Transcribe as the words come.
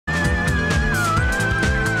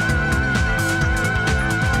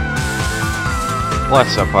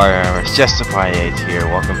What's up, Pirate? It's Justify8 here.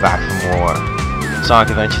 Welcome back for more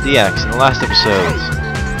Sonic Adventure DX. In the last episode,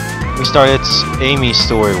 we started Amy's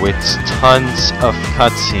story with tons of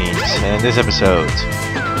cutscenes, and in this episode,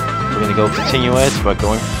 we're gonna go continue it by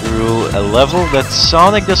going through a level that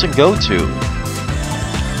Sonic doesn't go to,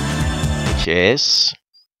 which is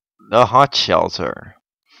the Hot Shelter.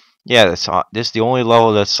 Yeah, this is the only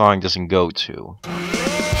level that Sonic doesn't go to.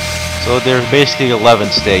 So there's basically 11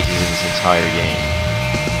 stages in this entire game.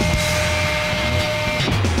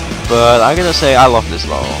 But I'm gonna say I love this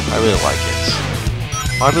level. I really like it.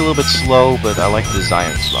 Might be a little bit slow, but I like the design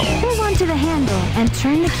of this level. Hold on to the handle and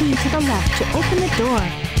turn the key to the left to open the door.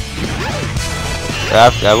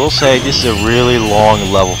 I will say this is a really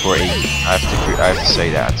long level for 80. I have to say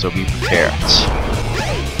that. So be prepared.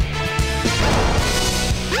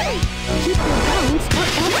 Keep your balance or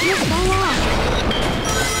else you'll fall off.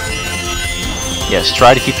 Yes,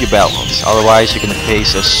 try to keep your balance. Otherwise, you're gonna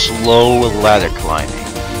face a slow ladder climbing.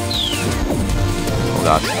 Oh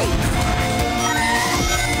god.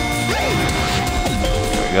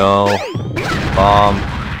 There we go. Bomb.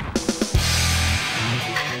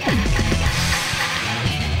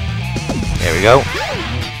 There we go.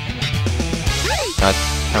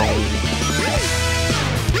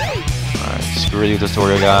 Alright, screw you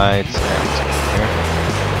tutorial guides.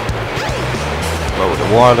 Lower the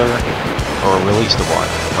water. Or release the water.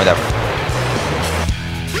 Whatever.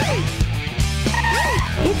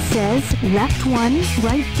 It says left 1,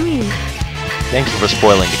 right 3. Thank you for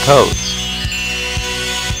spoiling the codes.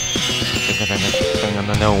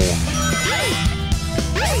 No.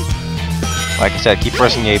 Like I said, keep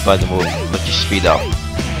pressing the A button will let you speed up.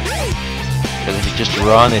 Because if you just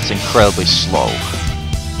run, it's incredibly slow.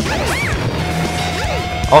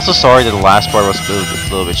 Also, sorry that the last part was a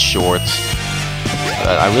little bit short.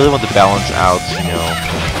 But I really want to balance out, you know,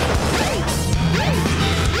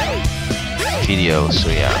 videos. So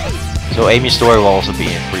yeah. So Amy's story will also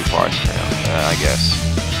be in 3 parts now, I guess.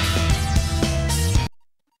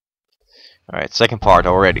 Alright, second part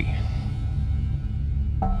already.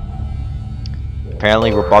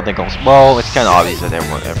 Apparently Robotnik's, well, it's kind of obvious that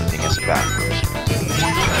everything has a bathroom.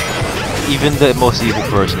 Even the most evil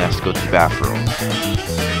person has to go to the bathroom.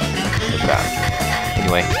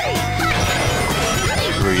 Anyway.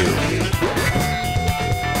 Screw you.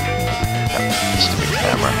 Stupid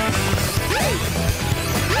camera.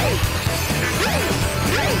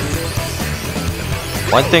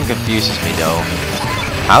 One thing confuses me though.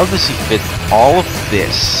 How does he fit all of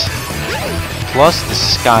this, plus the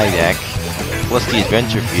sky deck, plus the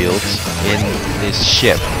adventure fields in this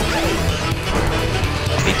ship?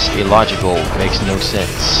 It's illogical, makes no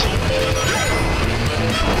sense.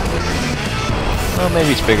 Well,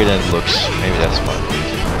 maybe it's bigger than it looks. Maybe that's one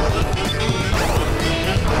reason.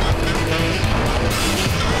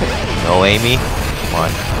 No, Amy? Come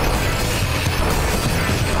on.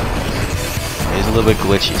 It's a little bit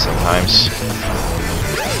glitchy sometimes.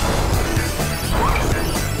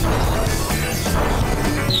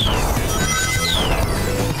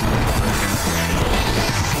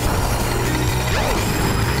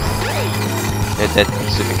 Hit that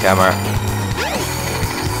stupid camera.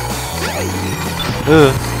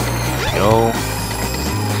 Go.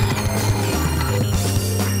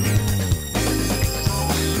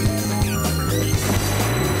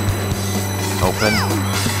 Open.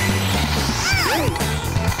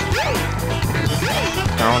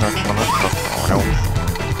 No.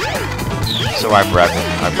 So I bragged the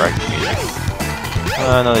music.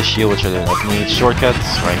 Another shield which I do not need.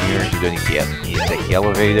 Shortcuts right here. You don't need to take the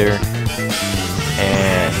elevator.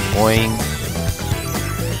 And boing.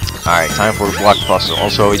 Alright, time for the block puzzle.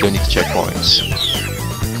 Also, we don't need checkpoints.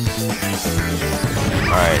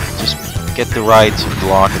 Alright, just get the right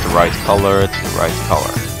block at the right color to the right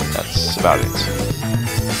color. That's about it.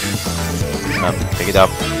 Pick it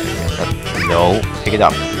up. No, pick it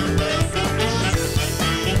up.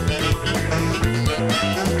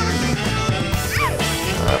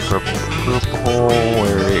 Purple,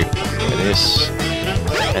 where it is.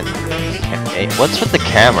 And hey, what's with the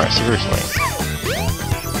camera? Seriously.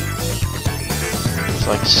 It's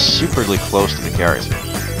like superly close to the character.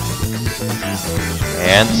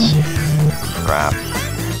 And crap.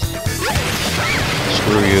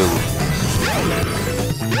 Screw you.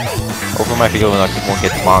 Hopefully my video won't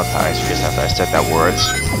get monetized because after I said that words.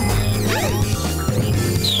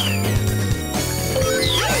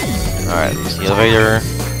 Alright, use the elevator.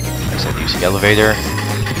 I said use the elevator.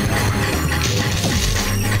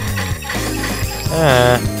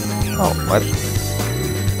 Oh, what?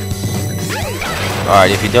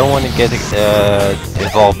 Alright, if you don't want to get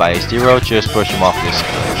involved by Zero, just push him off this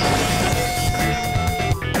cliff.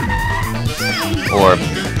 Or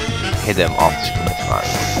hit him off this cliff.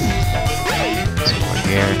 Alright. Let's go over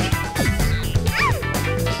here.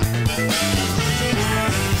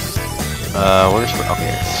 Where's...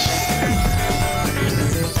 Okay, here it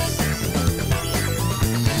is.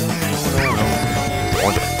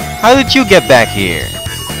 How did you get back here?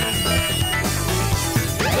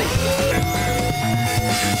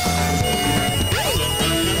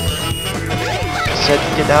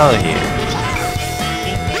 Get out of here.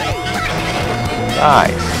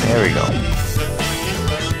 Die. There we go.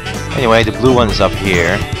 Anyway, the blue one's up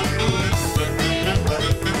here.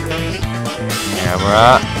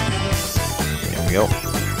 Camera. There we go.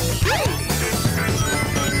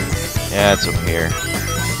 Yeah, it's up here.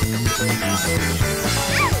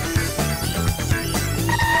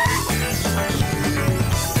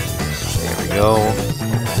 There we go.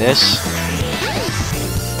 This.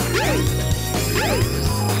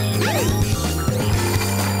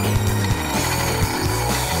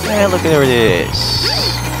 And look at where it is.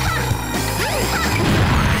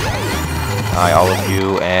 Hi, all of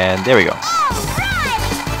you, and there we go.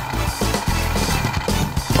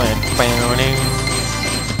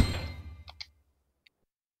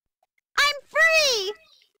 I'm free!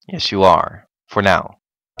 Yes, you are. For now.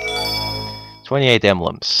 28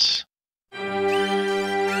 emblems. You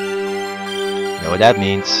know what that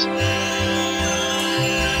means.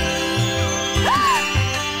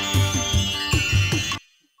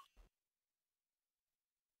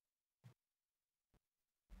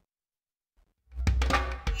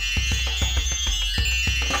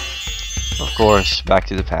 Of course, back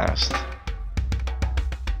to the past.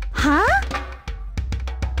 Huh?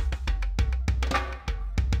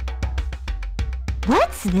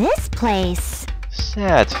 What's this place?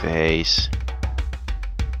 Sad face.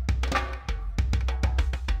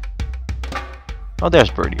 Oh,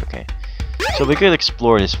 there's Birdie, okay. So we could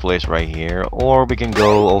explore this place right here, or we can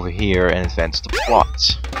go over here and advance the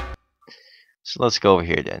plot. So let's go over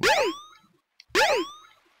here then.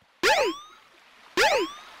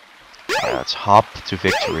 Let's hop to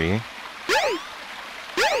victory.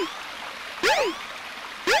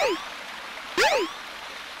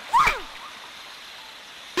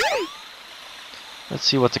 Let's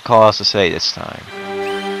see what the call has to say this time.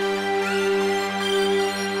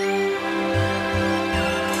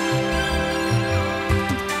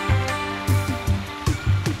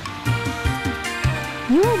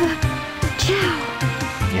 You're the Chao.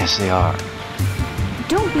 Yes, they are.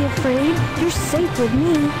 Don't be afraid. You're safe with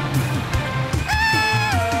me.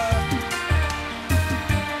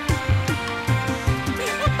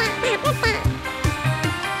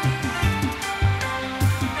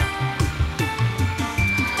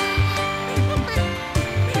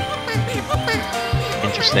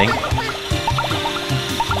 Interesting.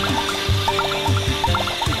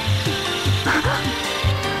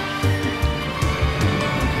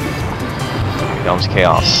 Here comes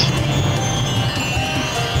chaos.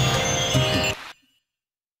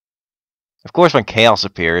 Of course, when chaos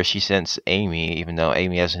appears, she sends Amy, even though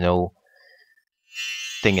Amy has no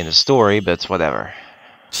thing in the story, but whatever.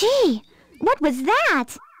 Gee, what was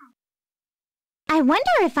that? I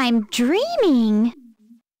wonder if I'm dreaming.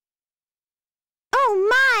 Oh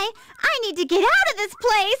my! I need to get out of this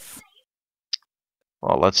place!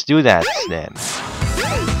 Well, let's do that then.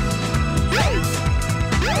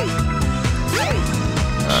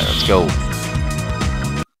 Alright, let's go.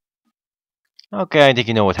 Okay, I think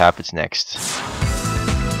you know what happens next.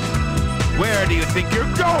 Where do you think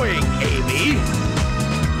you're going, Amy?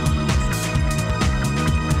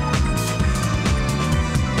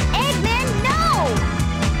 Eggman, no!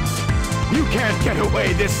 You can't get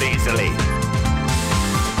away this easily.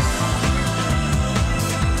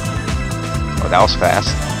 Oh, that was fast.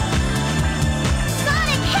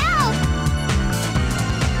 Sonic, help!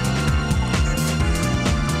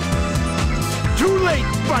 Too late,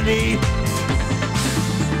 buddy!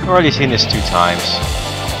 I've already seen this 2 times.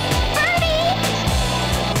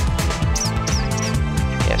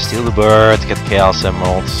 Yeah, steal the bird, get Chaos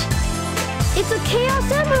Emeralds. It's a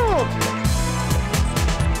Chaos Emerald!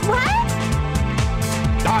 What?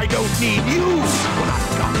 I don't need you when I've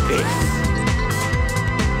got this.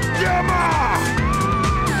 Yama!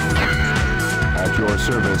 At your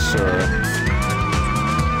service, sir.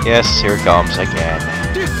 Yes, here it comes again.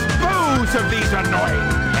 Dispose of these annoying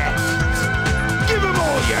pests. Give them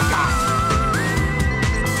all you got.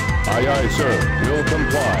 Aye, aye, sir. We'll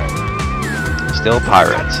comply. Still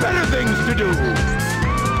pirate. Got better things to do.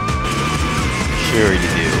 Sure you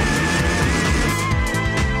do.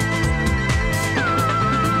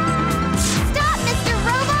 Stop, Mr.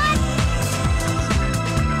 Robot!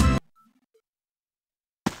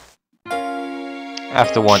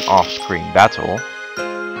 after one off-screen battle.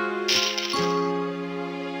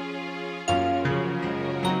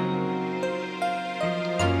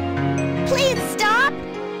 Please stop!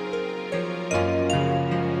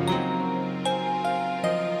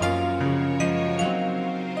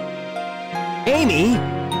 Amy?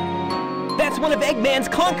 That's one of Eggman's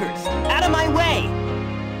conkers! Out of my way!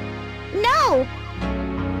 No!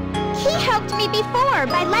 He helped me before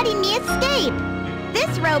by letting me escape.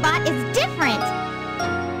 This robot is different.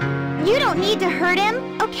 You don't need to hurt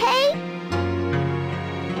him, okay?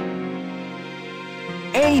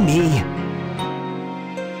 Amy!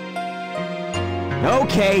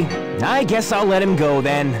 Okay, I guess I'll let him go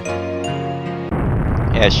then.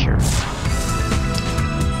 Yeah, sure.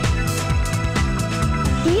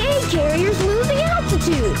 The egg carrier's losing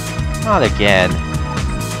altitude. Not again.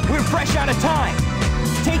 We're fresh out of time!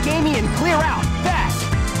 Take Amy and clear out, fast!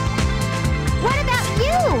 What about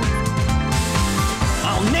you?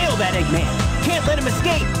 I'll nail that Eggman! Can't let him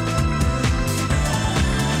escape!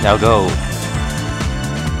 Now go.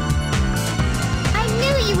 I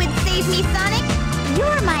knew you would save me, Sonic.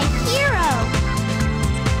 You're my hero.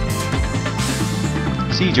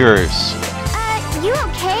 Seizures. You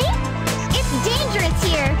okay? It's dangerous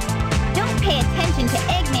here. Don't pay attention to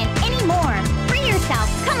Eggman anymore. Free yourself,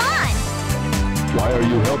 come on. Why are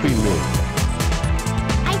you helping me?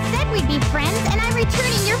 I said we'd be friends, and I'm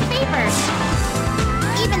returning your favor.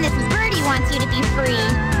 Even this birdie wants you to be free.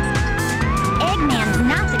 Eggman's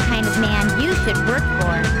not the kind of man you should work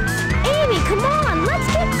for. Amy, come on, let's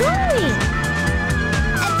get going.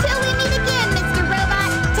 Until we meet again, Mr.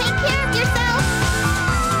 Robot, take care of yourself.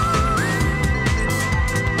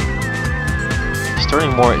 She's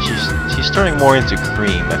turning more into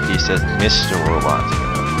Cream after he says Mr. Robot.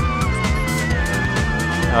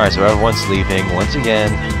 Alright, so everyone's leaving once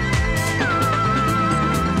again.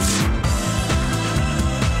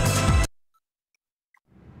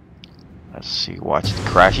 Let's see, watch it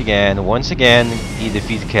crash again. Once again, he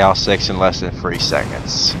defeats Chaos 6 in less than 3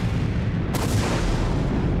 seconds.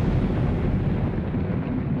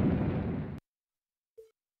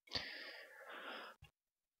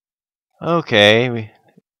 Okay,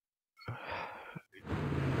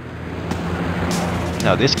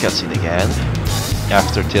 now this cutscene again.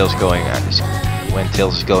 After Tails going, when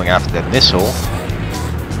Tails is going after that missile.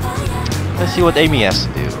 Let's see what Amy has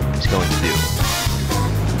to do. Is going to do.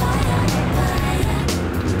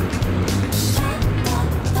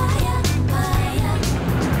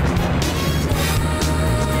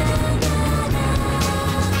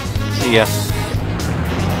 See ya.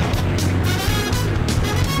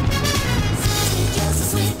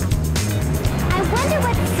 I wonder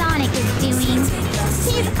what Sonic is doing.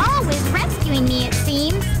 He's always rescuing me, it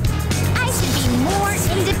seems. I should be more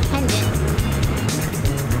independent.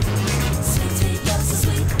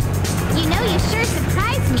 You know, you sure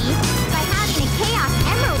surprised me by having a Chaos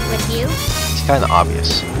Emerald with you. It's kind of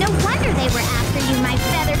obvious. No wonder they were after you, my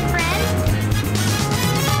feathered friend.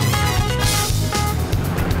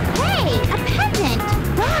 Hey, a peasant!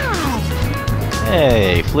 Wow!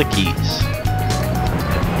 Hey, Flickies.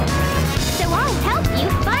 So I'll help you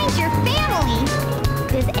find your family.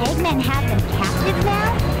 Does Eggman have them captive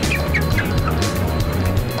now?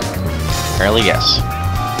 Apparently, yes.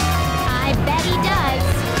 I bet he does.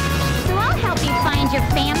 So I'll help you find your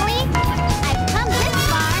family. I've come this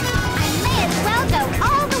far. I may as well go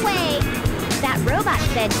all the way. That robot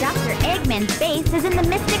said Dr. Eggman's base is in the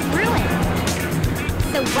Mystic Ruins.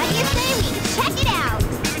 So what do you say we check it out?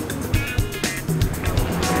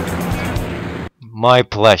 My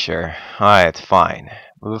pleasure. Alright, fine.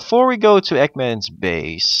 But before we go to Eggman's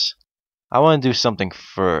base, I want to do something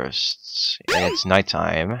first. It's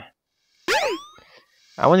nighttime.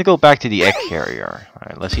 I want to go back to the egg carrier.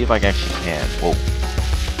 Alright, let's see if I actually can. Whoa.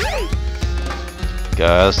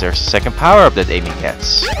 Because there's a second power-up that Amy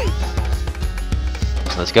gets.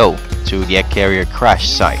 So let's go to the egg carrier crash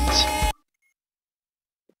site.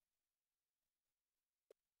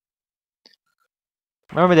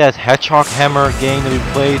 Remember that Hedgehog Hammer game that we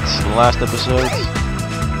played in the last episode?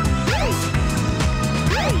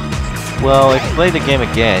 Well, if you play the game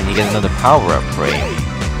again, you get another power-up for Amy.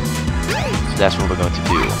 So that's what we're going to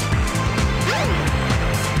do.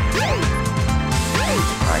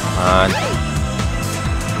 Alright, come on.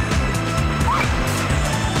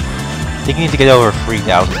 I think you need to get over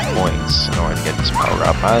 3,000 points in order to get this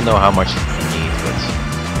power-up. I don't know how much you need, but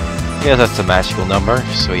I guess that's a magical number,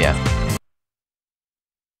 so yeah.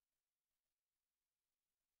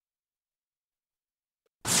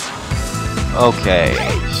 Okay,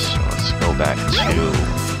 so let's go back to here.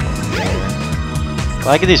 Well,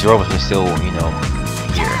 I get these robots are still, you know,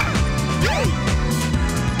 here.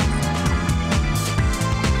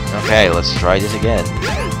 Okay, let's try this again.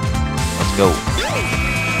 Let's go.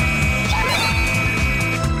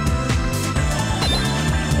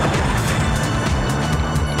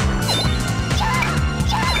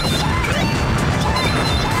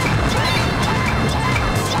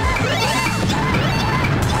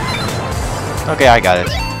 Okay, I got it.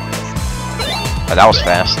 But that was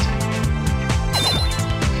fast.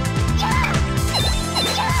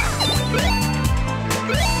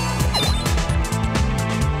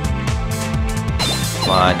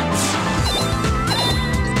 Come on.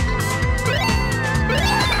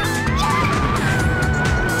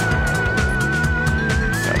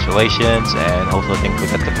 Congratulations, and hopefully I think we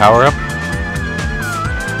get the power up.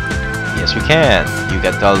 Yes, we can. You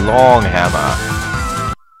get the long hammer.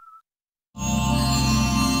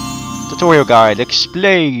 Tutorial guide,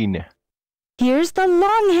 explain! Here's the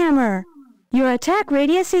long hammer. Your attack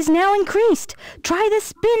radius is now increased. Try the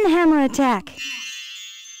spin hammer attack.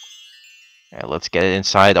 Yeah, let's get it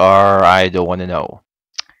inside our I don't want to know.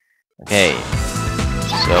 Okay,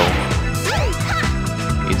 so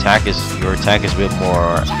your attack is a bit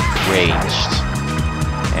more ranged,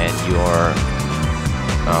 and your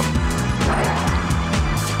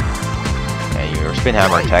spin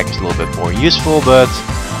hammer attack is a little bit more useful, but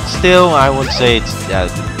still, I wouldn't say it's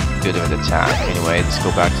that good of an attack. Anyway, let's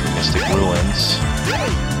go back to the Mystic Ruins.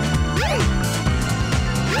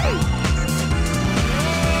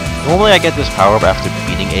 Normally I get this power up after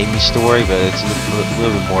beating Amy's story, but it's a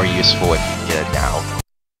little bit more useful if you can get it now.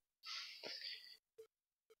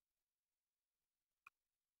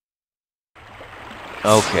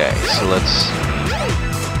 Okay, so let's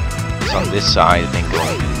on this side and then go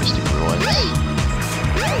into the Mystic Ruins.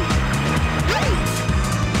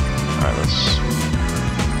 Alright, let's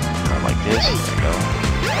run like this. There we go.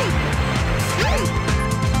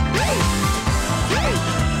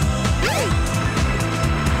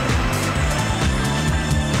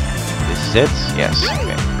 This is it? Yes,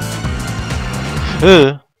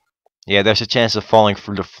 okay. Yeah, there's a chance of falling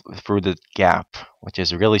through the gap, which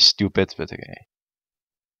is really stupid, but okay.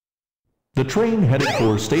 The train headed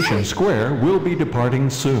for Station Square will be departing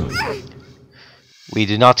soon. We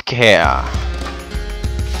do not care.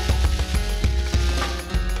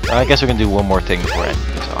 I guess we can do one more thing before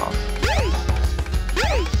ending this off.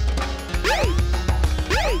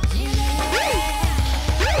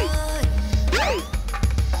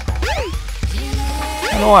 I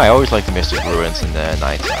don't know why, I always like the Mystic Ruins in the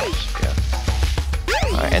night times. Yeah.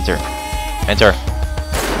 Alright, enter. Enter.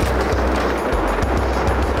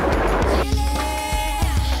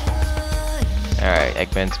 Alright,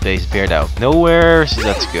 Eggman's base appeared out nowhere, so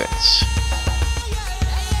that's good.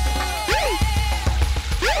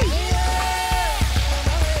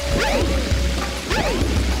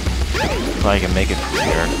 If I can make it through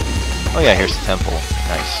here. Oh yeah, here's the temple.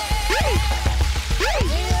 Nice.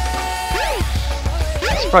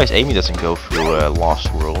 I'm surprised Amy doesn't go through a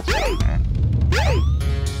Lost World.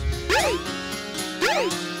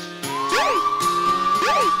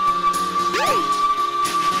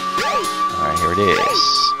 Alright, here it is.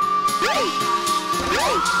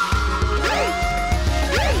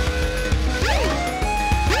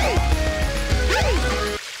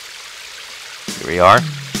 Here we are.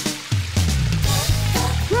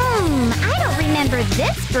 I don't remember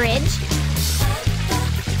this bridge.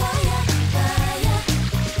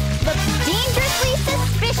 Looks dangerously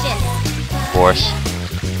suspicious. Of course.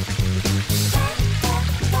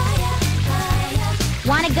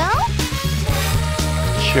 Wanna go?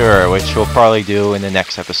 Sure, which we'll probably do in the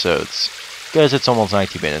next episodes. Because it's almost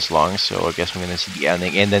 90 minutes long, so I guess we're gonna see the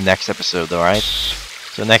ending in the next episode, alright?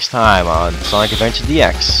 So next time on Sonic Adventure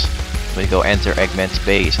DX, we go enter Eggman's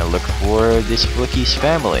base and look for this Flicky's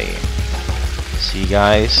family. See you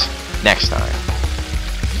guys next time.